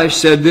R. Rice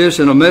said this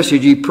in a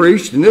message he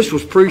preached, and this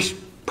was preached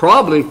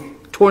probably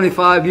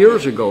 25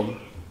 years ago.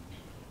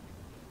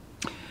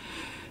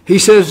 He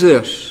says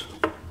this: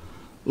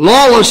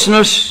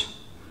 lawlessness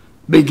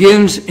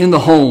begins in the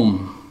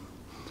home.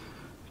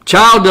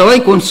 Child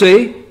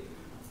delinquency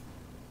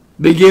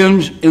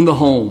begins in the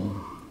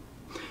home.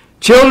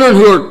 Children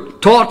who are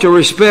taught to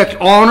respect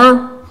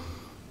honor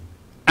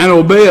and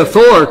obey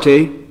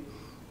authority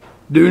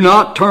do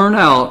not turn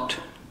out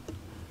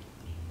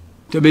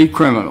to be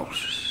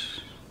criminals.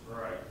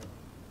 Right.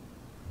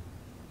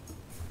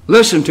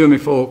 Listen to me,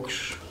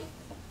 folks.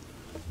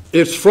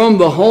 It's from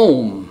the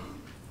home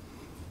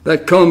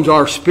that comes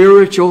our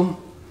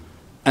spiritual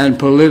and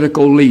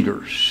political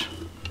leaders.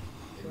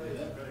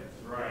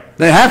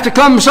 They have to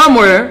come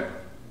somewhere.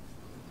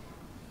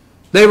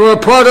 They were a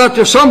product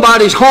of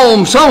somebody's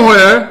home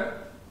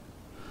somewhere.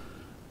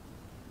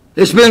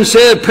 It's been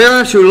said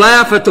parents who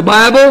laugh at the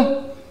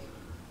Bible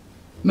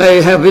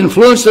may have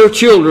influenced their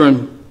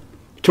children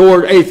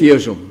toward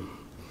atheism.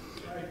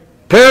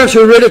 Parents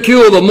who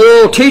ridicule the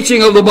moral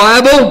teaching of the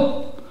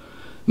Bible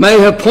may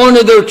have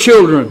pointed their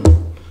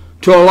children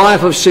to a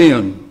life of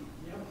sin.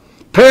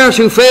 Parents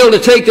who fail to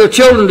take their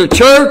children to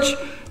church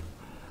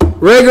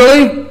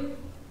regularly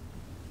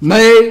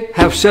may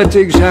have set the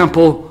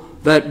example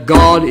that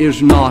God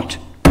is not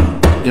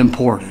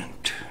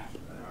important.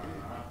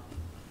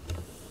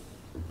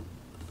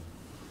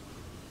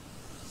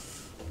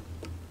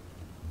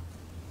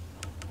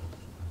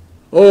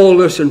 Oh,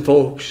 listen,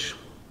 folks.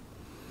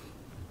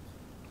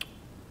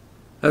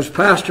 As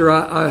pastor,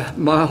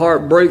 my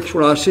heart breaks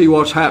when I see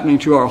what's happening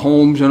to our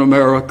homes in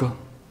America.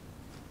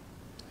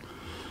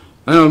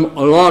 And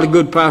a lot of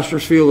good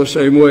pastors feel the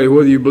same way,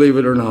 whether you believe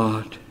it or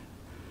not.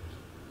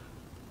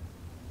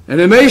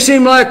 And it may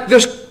seem like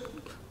this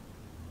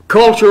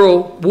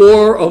cultural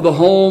war of the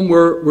home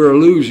we're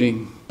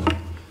losing.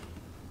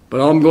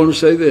 But I'm going to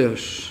say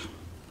this.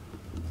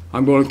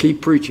 I'm going to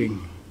keep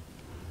preaching.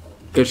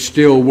 It's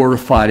still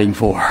worth fighting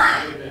for.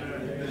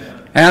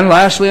 Amen. And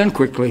lastly and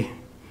quickly,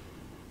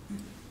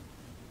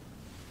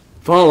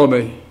 follow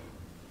me.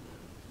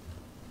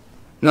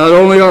 Not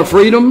only our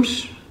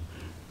freedoms,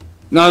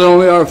 not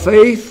only our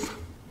faith,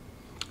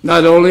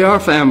 not only our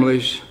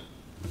families,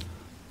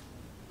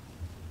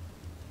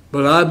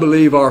 but I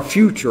believe our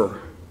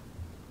future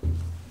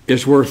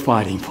is worth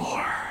fighting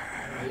for.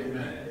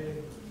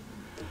 Amen.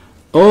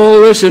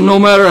 Oh, listen, no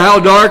matter how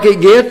dark it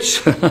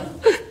gets,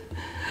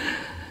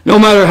 no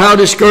matter how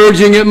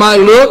discouraging it might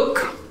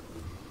look,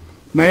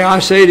 may I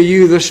say to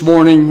you this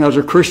morning as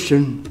a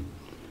Christian,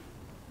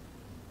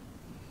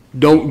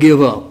 don't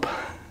give up.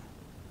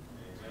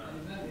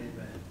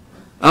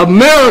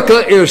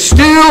 America is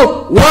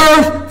still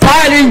worth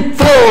fighting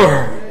for.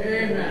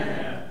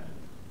 Amen.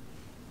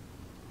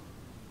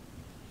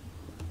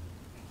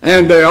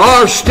 And there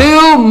are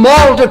still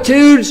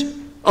multitudes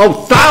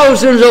of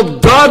thousands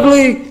of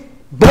godly,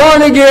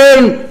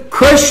 born-again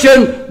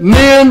Christian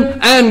men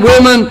and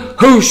women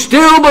who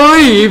still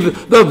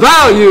believe the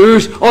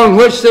values on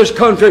which this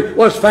country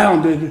was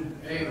founded.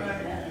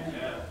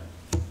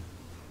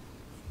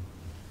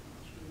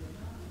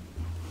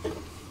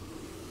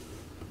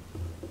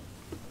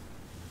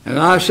 And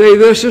I say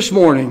this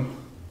morning,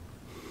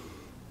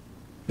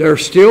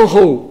 there's still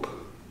hope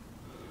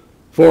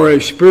for a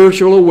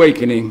spiritual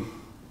awakening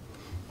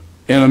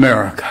in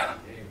America.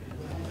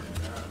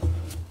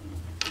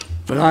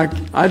 But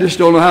I just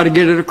don't know how to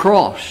get it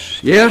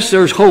across. Yes,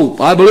 there's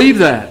hope. I believe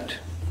that.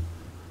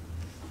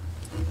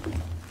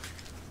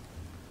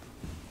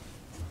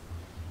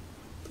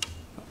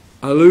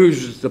 I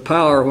lose the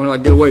power when I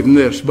get away from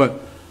this. But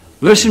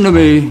listen to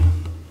me.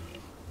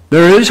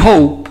 There is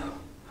hope.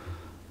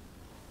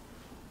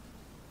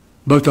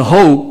 But the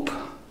hope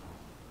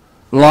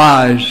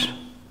lies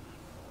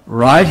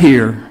right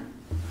here,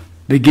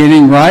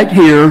 beginning right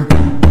here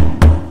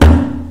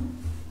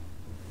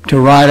to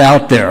right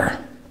out there.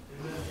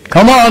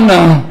 Come on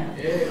now.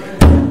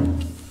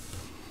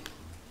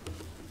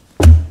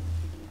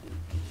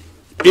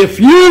 If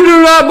you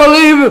do not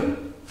believe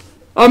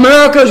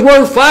America is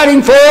worth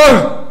fighting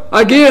for,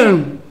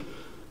 again,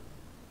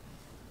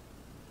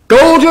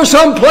 go to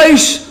some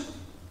place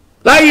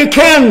that you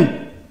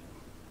can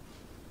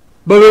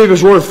believe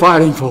is worth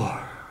fighting for.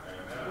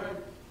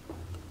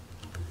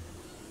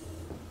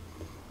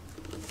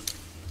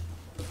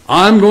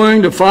 I'm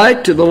going to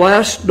fight till the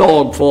last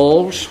dog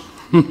falls.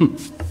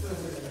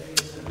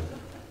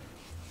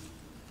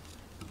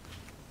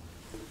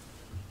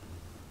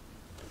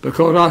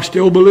 Because I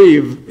still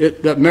believe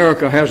that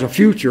America has a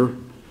future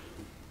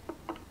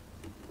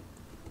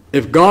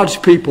if God's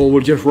people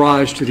will just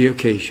rise to the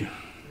occasion.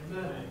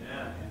 Amen.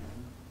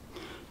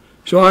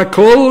 So I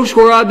close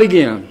where I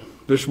began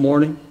this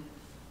morning.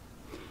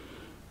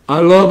 I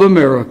love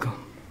America.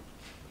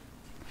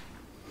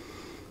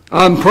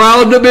 I'm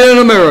proud to be an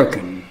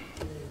American.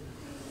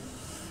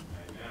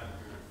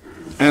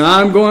 And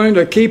I'm going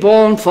to keep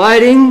on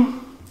fighting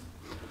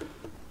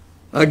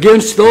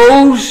against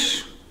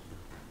those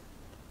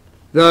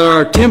that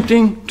are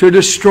attempting to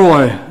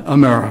destroy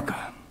America.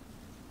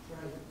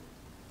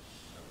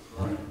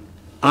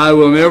 I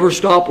will never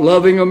stop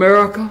loving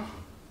America.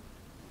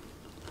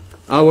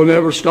 I will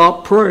never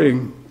stop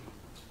praying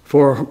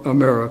for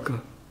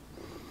America.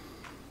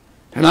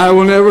 And I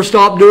will never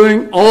stop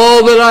doing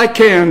all that I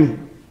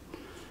can,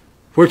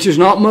 which is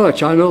not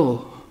much, I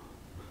know.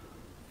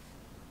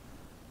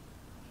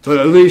 But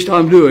at least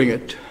I'm doing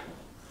it.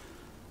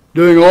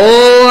 Doing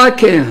all I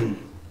can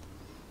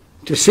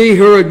to see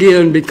her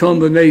again become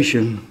the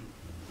nation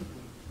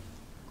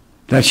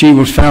that she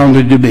was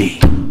founded to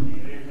be.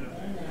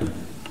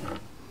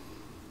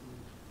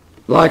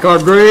 Like our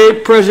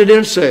great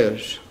president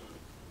says,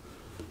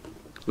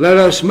 let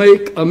us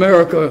make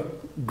America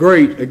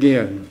great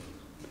again.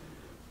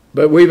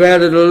 But we've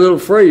added a little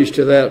phrase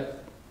to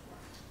that.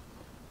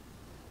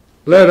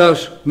 Let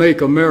us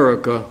make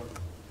America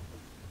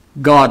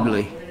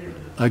godly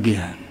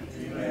again.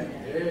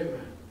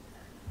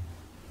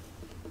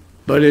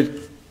 But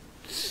it's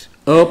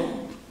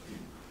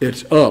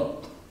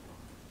up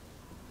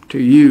to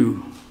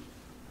you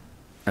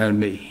and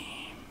me.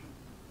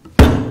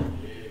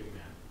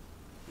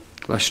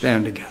 Let's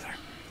stand together,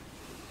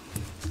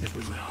 if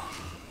we will.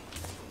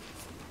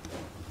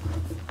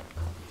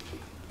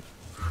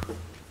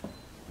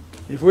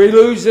 If we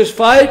lose this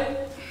fight,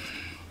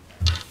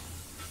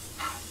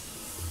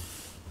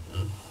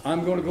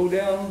 I'm going to go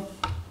down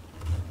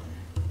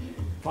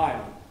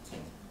fighting.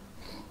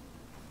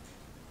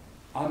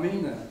 I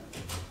mean that.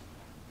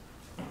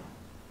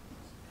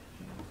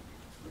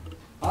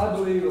 I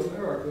believe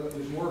America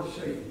is worth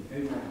saving.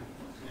 Amen.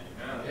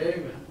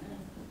 Amen.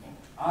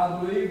 I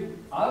believe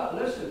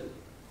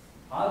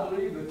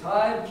the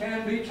tide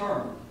can be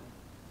turned.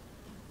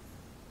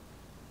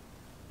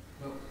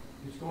 But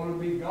it's going to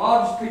be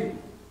God's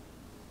people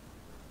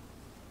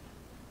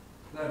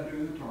that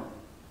do the turning.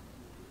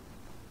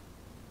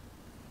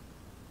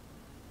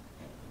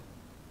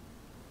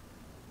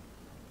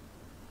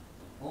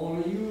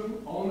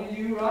 Only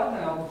you right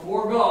now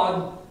before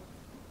God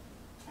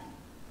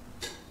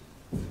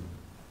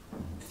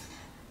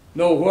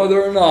know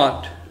whether or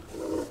not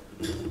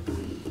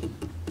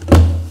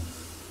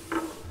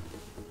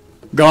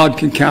God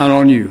can count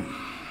on you.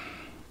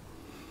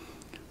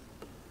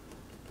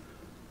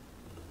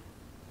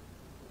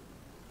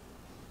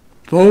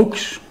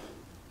 Folks,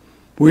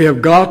 we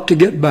have got to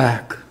get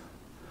back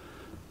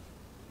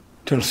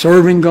to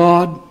serving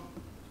God,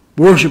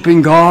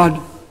 worshiping God,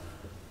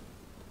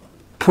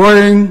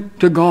 praying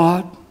to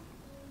God.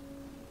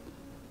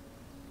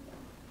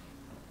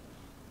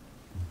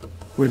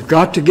 We've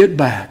got to get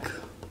back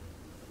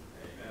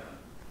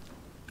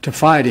to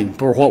fighting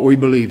for what we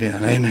believe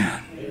in.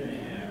 Amen.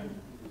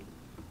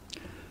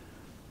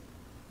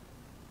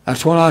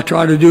 That's what I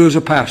try to do as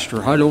a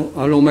pastor. I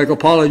don't make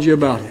apology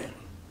about it.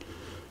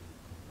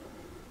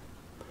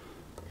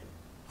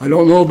 I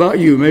don't know about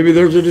you. Maybe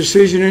there's a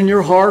decision in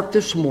your heart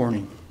this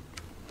morning.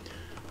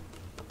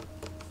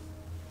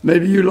 I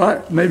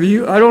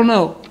don't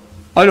know.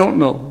 I don't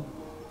know.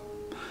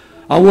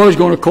 I was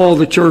going to call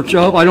the church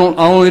up. I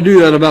only do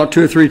that about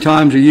 2 or 3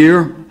 times a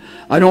year.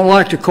 I don't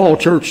like to call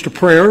church to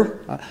prayer.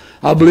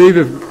 I believe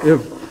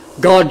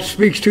if God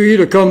speaks to you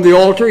to come to the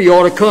altar, you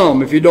ought to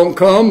come. If you don't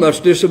come,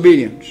 that's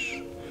disobedience.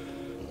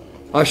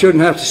 I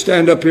shouldn't have to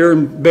stand up here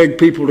and beg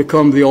people to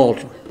come to the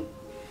altar.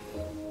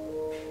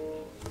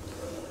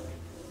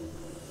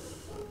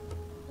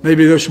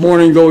 Maybe this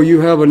morning, though, you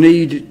have a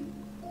need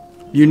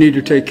you need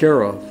to take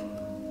care of.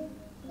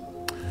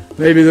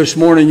 Maybe this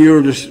morning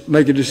you'll just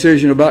make a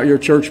decision about your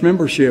church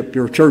membership,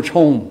 your church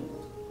home.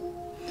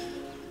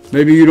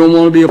 Maybe you don't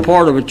want to be a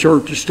part of a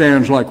church that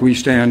stands like we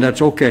stand.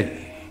 That's okay.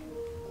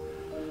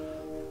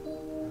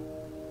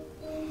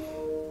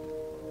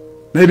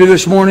 Maybe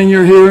this morning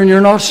you're here and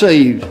you're not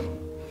saved.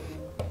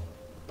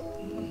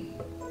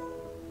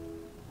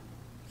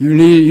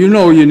 You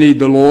know you need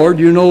the Lord.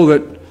 You know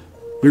that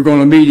you're going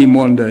to meet Him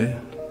one day.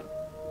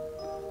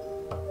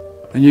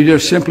 And you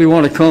just simply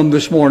want to come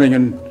this morning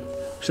and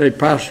say,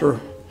 Pastor,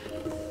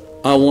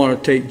 I want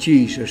to take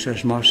Jesus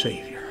as my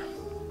Savior.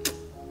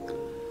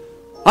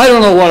 I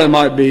don't know what it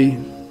might be,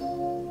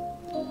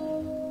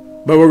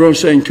 but we're going to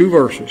sing 2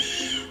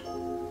 verses.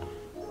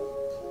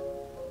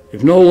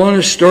 If no one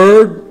is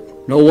stirred,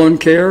 no one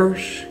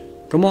cares.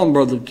 Come on,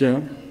 Brother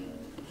Tim.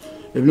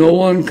 If no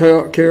one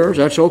cares,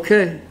 that's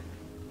okay.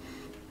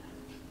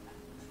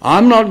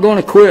 I'm not going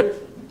to quit.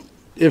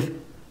 If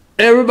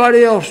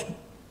everybody else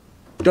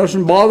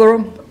doesn't bother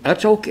them,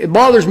 that's okay. It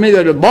bothers me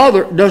that it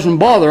doesn't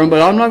bother them,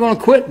 but I'm not going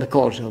to quit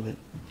because of it.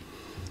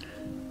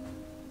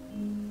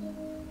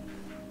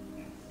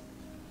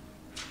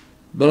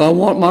 But I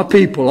want my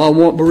people, I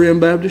want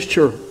Berean Baptist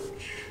Church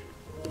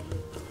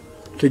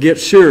to get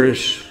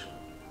serious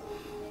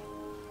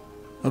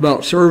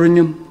about serving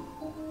Him,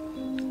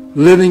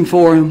 living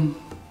for Him,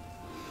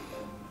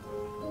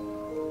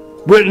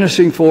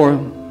 witnessing for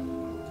Him.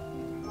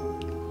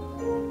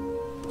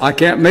 I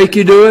can't make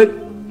you do it.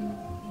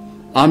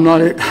 I'm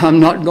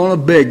not going to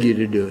beg you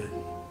to do it.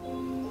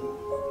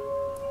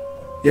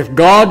 If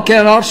God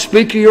cannot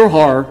speak to your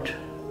heart,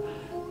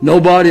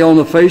 nobody on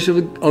the face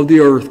of the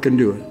earth can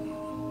do it.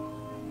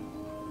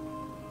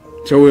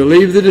 So we'll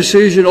leave the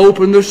decision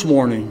open this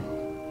morning.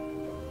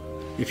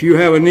 If you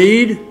have a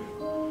need,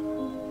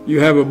 you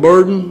have a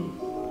burden,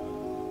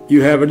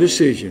 you have a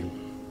decision.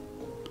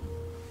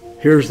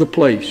 Here's the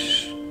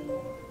place.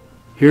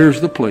 Here's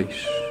the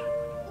place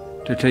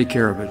to take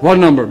care of it. What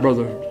number,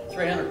 brother?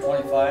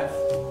 325.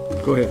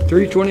 Go ahead.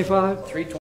 325? 325.